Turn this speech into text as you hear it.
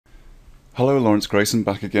Hello, Lawrence Grayson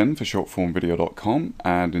back again for shortformvideo.com,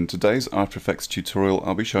 and in today's After Effects tutorial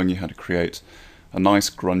I'll be showing you how to create a nice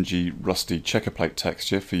grungy rusty checker plate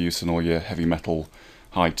texture for use in all your heavy metal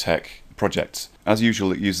high-tech projects. As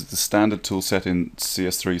usual, it uses the standard toolset in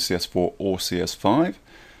CS3, CS4 or CS5,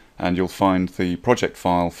 and you'll find the project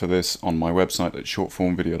file for this on my website at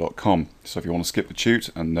shortformvideo.com. So if you want to skip the tute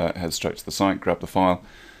and head straight to the site, grab the file,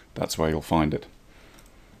 that's where you'll find it.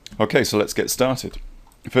 Okay, so let's get started.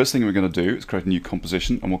 The first thing we're going to do is create a new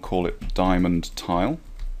composition, and we'll call it Diamond Tile.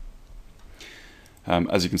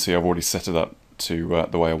 As you can see, I've already set it up to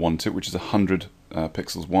the way I want it, which is 100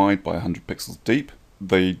 pixels wide by 100 pixels deep.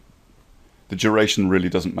 The duration really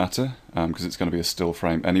doesn't matter because it's going to be a still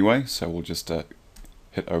frame anyway, so we'll just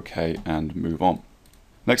hit OK and move on.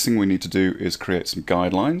 Next thing we need to do is create some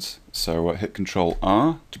guidelines, so hit Ctrl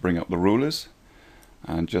R to bring up the rulers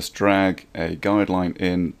and just drag a guideline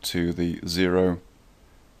in to the 0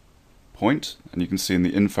 point, and you can see in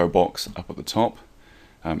the info box up at the top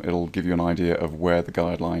it'll give you an idea of where the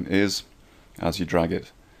guideline is as you drag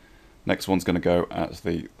it. Next one's going to go at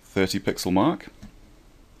the 30 pixel mark,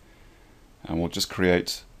 and we'll just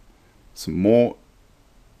create some more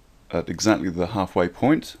at exactly the halfway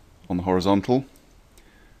point on the horizontal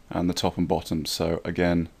and the top and bottom. So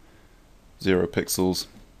again, 0 pixels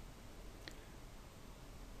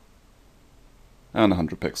and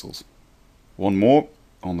 100 pixels. One more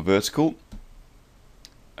on the vertical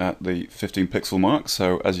at the 15 pixel mark.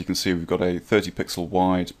 So as you can see, we've got a 30 pixel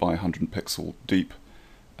wide by 100 pixel deep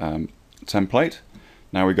template.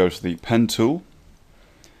 Now we go to the pen tool,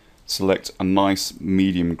 select a nice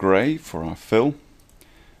medium grey for our fill,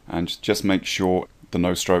 and just make sure the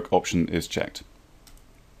no stroke option is checked.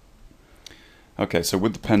 Okay, so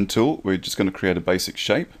with the pen tool we're just going to create a basic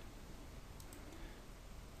shape.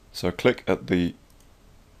 So click at the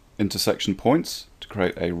intersection points to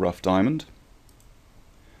create a rough diamond.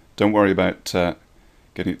 Don't worry about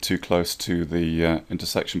getting it too close to the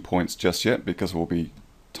intersection points just yet, because we'll be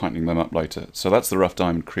tightening them up later. So that's the rough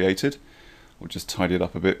diamond created. We'll just tidy it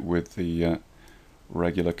up a bit with the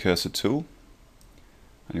regular cursor tool,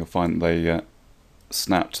 and you'll find they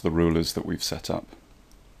snap to the rulers that we've set up.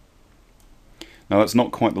 Now that's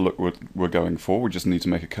not quite the look we're going for. We just need to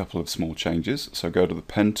make a couple of small changes. So go to the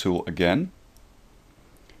pen tool again,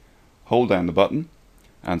 hold down the button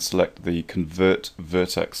and select the Convert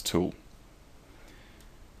Vertex tool.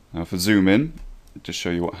 Now for zoom in, to show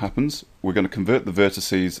you what happens, we're going to convert the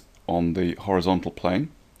vertices on the horizontal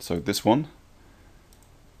plane, so this one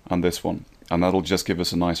and this one, and that'll just give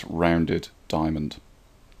us a nice rounded diamond.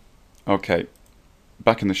 Okay,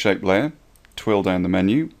 back in the shape layer, twirl down the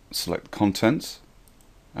menu, select the contents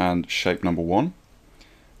and shape number 1,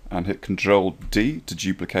 and hit Ctrl D to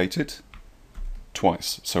duplicate it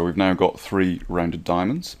twice. So we've now got 3 rounded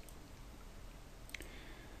diamonds.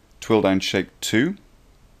 Twirl down shape 2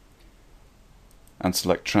 and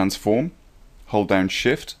select transform, hold down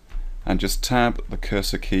shift and just tab the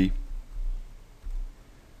cursor key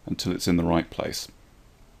until it's in the right place.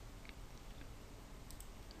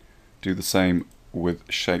 Do the same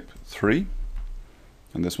with shape 3,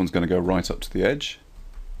 and this one's going to go right up to the edge.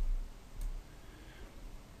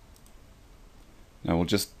 Now we'll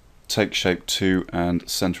just take shape 2 and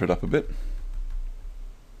center it up a bit.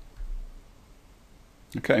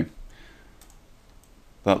 Okay,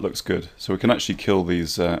 that looks good. So we can actually kill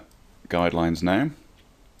these guidelines now,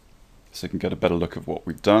 so you can get a better look of what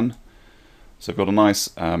we've done. So we've got a nice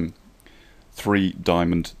 3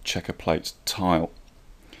 diamond checker plate tile.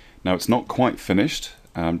 Now it's not quite finished.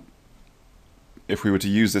 If we were to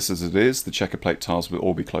use this as it is, the checker plate tiles will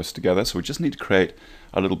all be close together, so we just need to create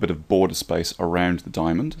a little bit of border space around the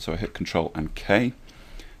diamond. So I hit Ctrl and K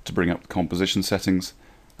to bring up the composition settings,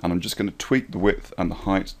 and I'm just going to tweak the width and the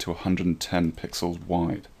height to 110 pixels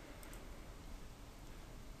wide.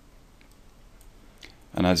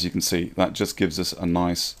 And as you can see, that just gives us a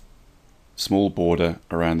nice small border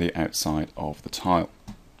around the outside of the tile.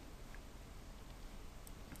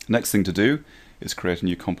 Next thing to do is create a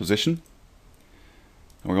new composition.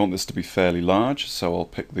 And we want this to be fairly large, so I'll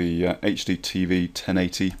pick the HDTV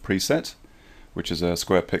 1080 preset, which is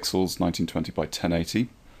square pixels 1920 by 1080.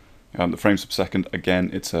 The frames per second,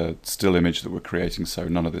 again, it's a still image that we're creating, so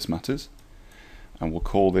none of this matters. And we'll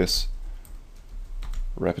call this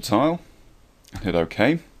repetile and hit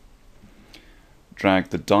OK. Drag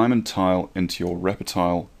the diamond tile into your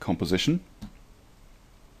repetile composition.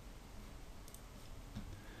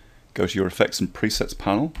 Go to your Effects and Presets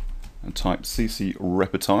panel and type CC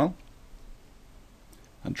repetile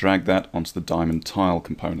and drag that onto the diamond tile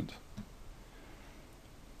component.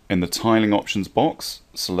 In the tiling options box,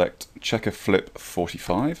 select checker flip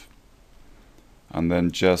 45 and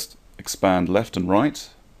then just expand left and right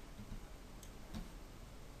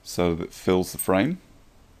so that it fills the frame.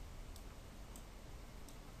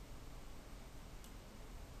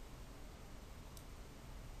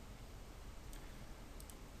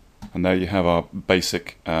 And there you have our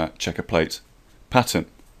basic checker plate pattern.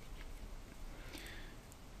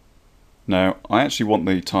 Now, I actually want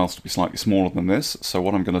the tiles to be slightly smaller than this, so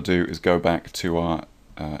what I'm going to do is go back to our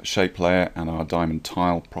shape layer and our diamond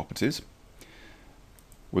tile properties.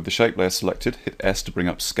 With the shape layer selected, hit S to bring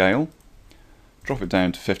up scale, drop it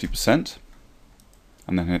down to 50%,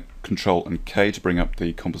 and then hit Ctrl and K to bring up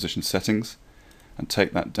the composition settings, and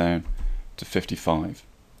take that down to 55.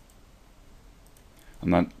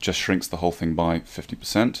 And that just shrinks the whole thing by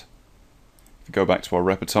 50%. If we go back to our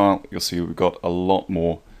repetile, you'll see we've got a lot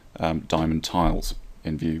more diamond tiles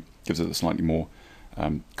in view. Gives it a slightly more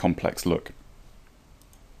complex look.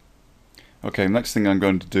 Okay, next thing I'm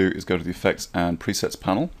going to do is go to the Effects and Presets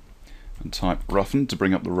panel and type Roughen to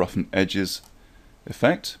bring up the Roughen Edges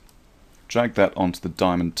effect. Drag that onto the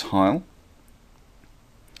diamond tile.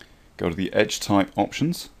 Go to the Edge Type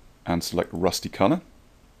options and select Rusty Color.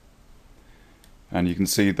 And you can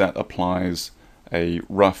see that applies a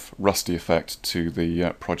rough, rusty effect to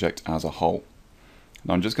the project as a whole.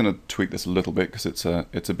 Now I'm just going to tweak this a little bit because it's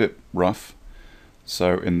a bit rough.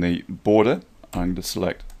 So in the border, I'm going to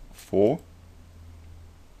select 4.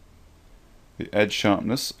 The edge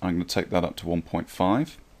sharpness, I'm going to take that up to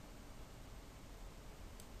 1.5.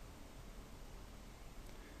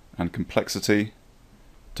 And complexity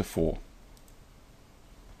to 4.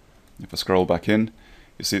 If I scroll back in,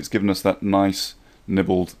 you see it's given us that nice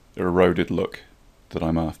nibbled, eroded look that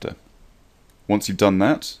I'm after. Once you've done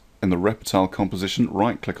that, in the repetile composition,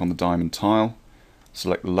 right click on the diamond tile,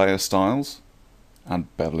 select layer styles,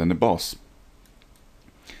 and bevel and emboss.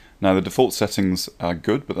 Now the default settings are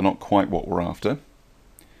good, but they're not quite what we're after.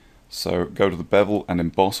 So go to the bevel and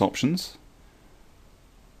emboss options,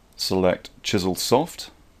 select chisel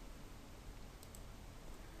soft,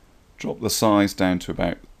 drop the size down to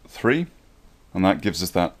about 3, and that gives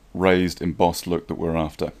us that raised embossed look that we're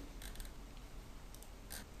after.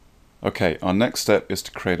 Okay, our next step is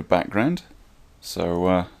to create a background.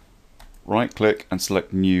 So right click and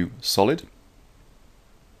select New Solid.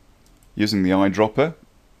 Using the eyedropper,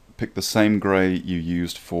 pick the same grey you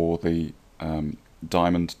used for the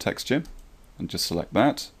diamond texture and just select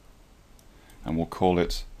that, and we'll call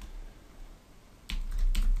it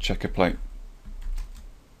checker plate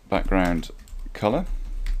background color,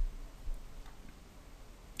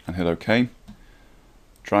 and hit OK.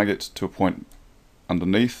 Drag it to a point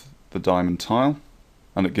underneath the diamond tile,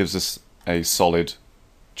 and it gives us a solid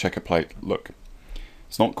checker plate look.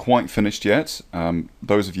 It's not quite finished yet.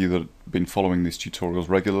 Those of you that have been following these tutorials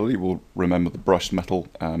regularly will remember the brushed metal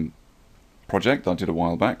project that I did a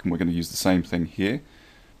while back, and we're going to use the same thing here.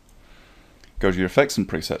 Go to your Effects and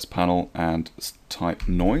Presets panel and type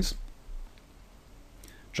Noise.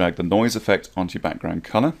 Drag the noise effect onto your background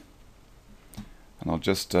color, and I'll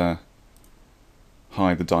just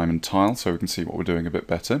hide the diamond tile so we can see what we're doing a bit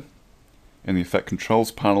better. In the Effect Controls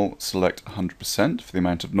panel, select 100% for the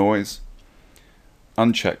amount of noise,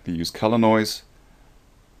 uncheck the Use Color Noise,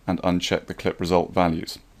 and uncheck the Clip Result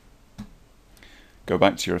Values. Go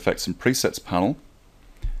back to your Effects and Presets panel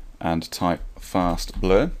and type Fast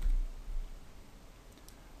Blur.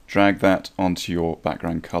 Drag that onto your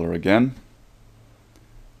background color again.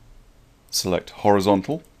 Select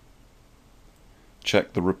Horizontal.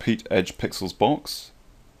 Check the Repeat Edge Pixels box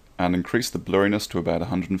and increase the blurriness to about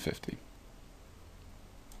 150.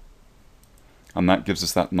 And that gives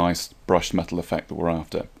us that nice brushed metal effect that we're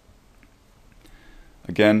after.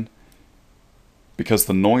 Again, because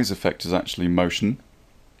the noise effect is actually motion,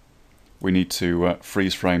 we need to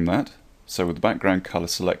freeze frame that. So with the background color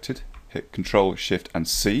selected, hit Ctrl, Shift and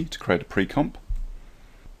C to create a pre-comp.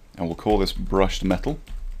 And we'll call this brushed metal.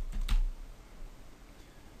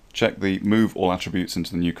 Check the Move All Attributes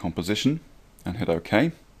into the new composition and hit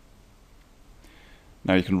OK.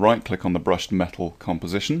 Now you can right click on the brushed metal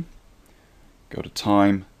composition, go to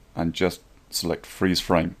Time and just select Freeze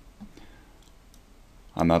Frame,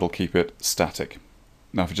 and that'll keep it static.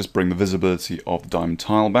 Now if we just bring the visibility of the diamond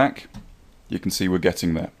tile back, you can see we're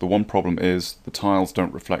getting there. The one problem is the tiles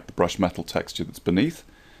don't reflect the brushed metal texture that's beneath,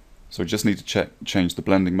 so we just need to change the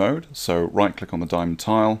blending mode. So right click on the diamond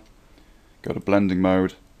tile, go to blending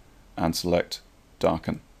mode and select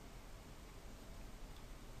Darken.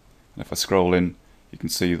 And if I scroll in, you can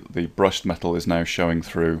see that the brushed metal is now showing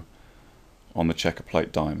through on the checker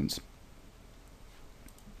plate diamonds.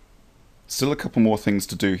 Still a couple more things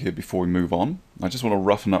to do here before we move on. I just want to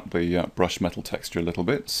roughen up the brush metal texture a little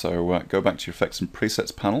bit, so go back to your Effects and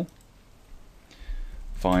Presets panel,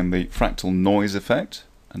 find the Fractal Noise effect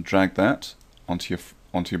and drag that onto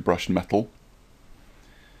your brush metal.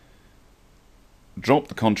 Drop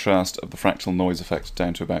the contrast of the Fractal Noise effect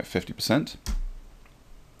down to about 50%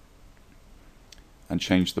 and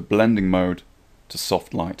change the blending mode to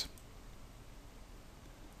soft light.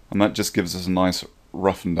 And that just gives us a nice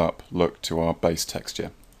roughened up look to our base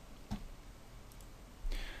texture.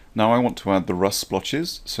 Now I want to add the rust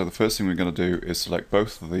splotches, so the first thing we're going to do is select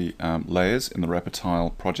both of the layers in the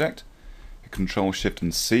repetile project. Control Shift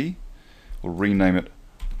and C. We'll rename it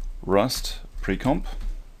Rust Precomp.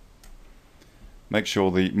 Make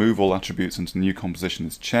sure the Move All Attributes into New Composition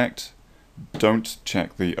is checked. Don't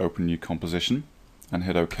check the Open New Composition and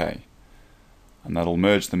hit OK. And that'll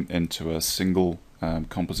merge them into a single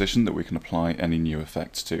composition that we can apply any new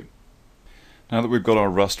effects to. Now that we've got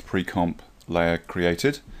our Rust Precomp layer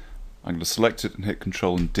created, I'm going to select it and hit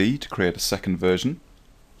Ctrl and D to create a second version.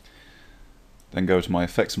 Then go to my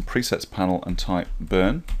Effects and Presets panel and type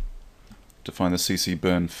Burn to find the CC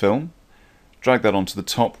Burn film. Drag that onto the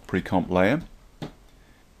top Precomp layer.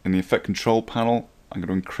 In the Effect Control panel, I'm going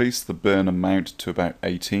to increase the burn amount to about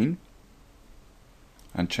 18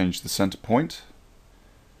 and change the center point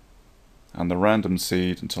and the random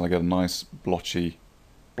seed until I get a nice blotchy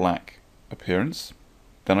black appearance.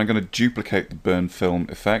 Then I'm going to duplicate the burn film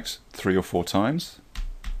effect 3 or 4 times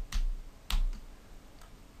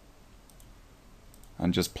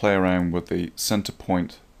and just play around with the center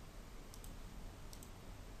point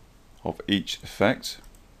of each effect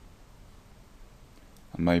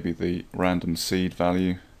and maybe the random seed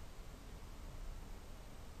value.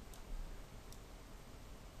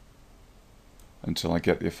 Until I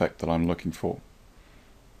get the effect that I'm looking for.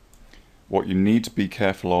 What you need to be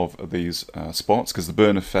careful of are these spots, because the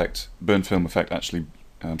burn film effect actually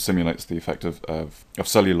simulates the effect of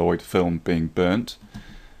celluloid film being burnt,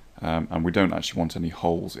 and we don't actually want any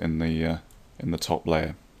holes in the top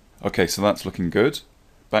layer. Okay, so that's looking good.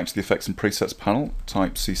 Back to the Effects and Presets panel,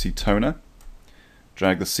 type CC Toner,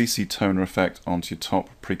 drag the CC Toner effect onto your top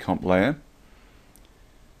Precomp layer,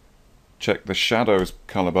 check the Shadows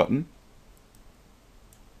color button,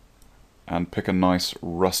 and pick a nice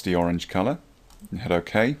rusty orange color and hit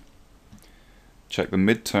OK. Check the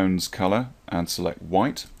midtones color and select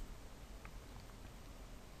white.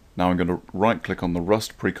 Now I'm going to right click on the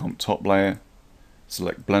Rust Precomp top layer,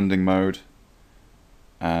 select blending mode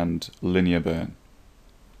and linear burn.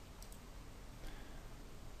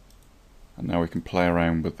 And now we can play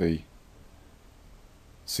around with the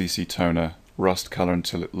CC Toner rust color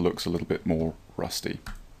until it looks a little bit more rusty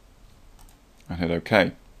and hit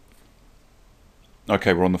OK.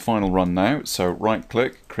 Okay, we're on the final run now, so right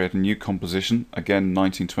click, create a new composition, again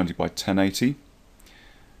 1920 by 1080,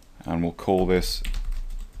 and we'll call this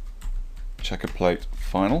checkerplate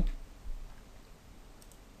final.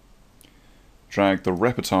 Drag the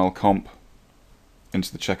repetile comp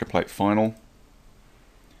into the checkerplate final,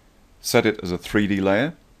 set it as a 3D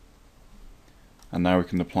layer, and now we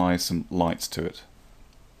can apply some lights to it.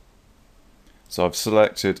 So I've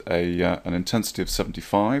selected an intensity of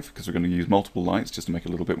 75 because we're going to use multiple lights just to make it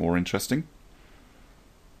a little bit more interesting.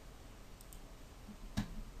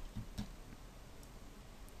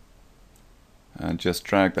 And just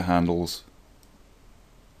drag the handles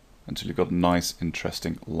until you've got a nice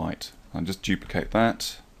interesting light. And just duplicate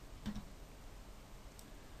that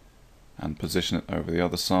and position it over the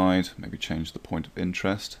other side, maybe change the point of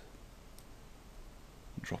interest,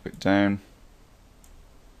 drop it down.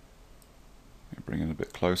 Bring it a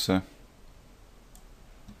bit closer.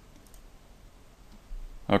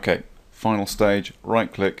 Okay, final stage,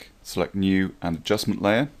 right click, select new and adjustment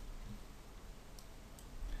layer.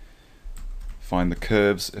 Find the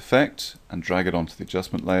curves effect and drag it onto the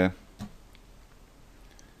adjustment layer.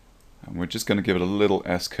 And we're just going to give it a little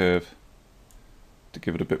S curve to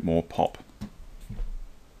give it a bit more pop.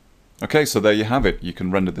 Okay, so there you have it. You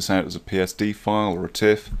can render this out as a PSD file or a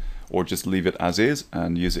TIFF, or just leave it as is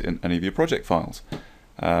and use it in any of your project files.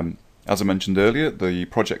 As I mentioned earlier, the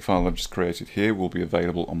project file I've just created here will be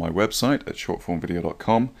available on my website at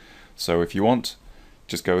shortformvideo.com. So if you want,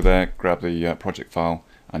 just go there, grab the project file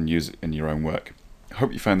and use it in your own work. I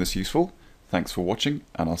hope you found this useful. Thanks for watching,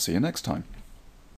 and I'll see you next time.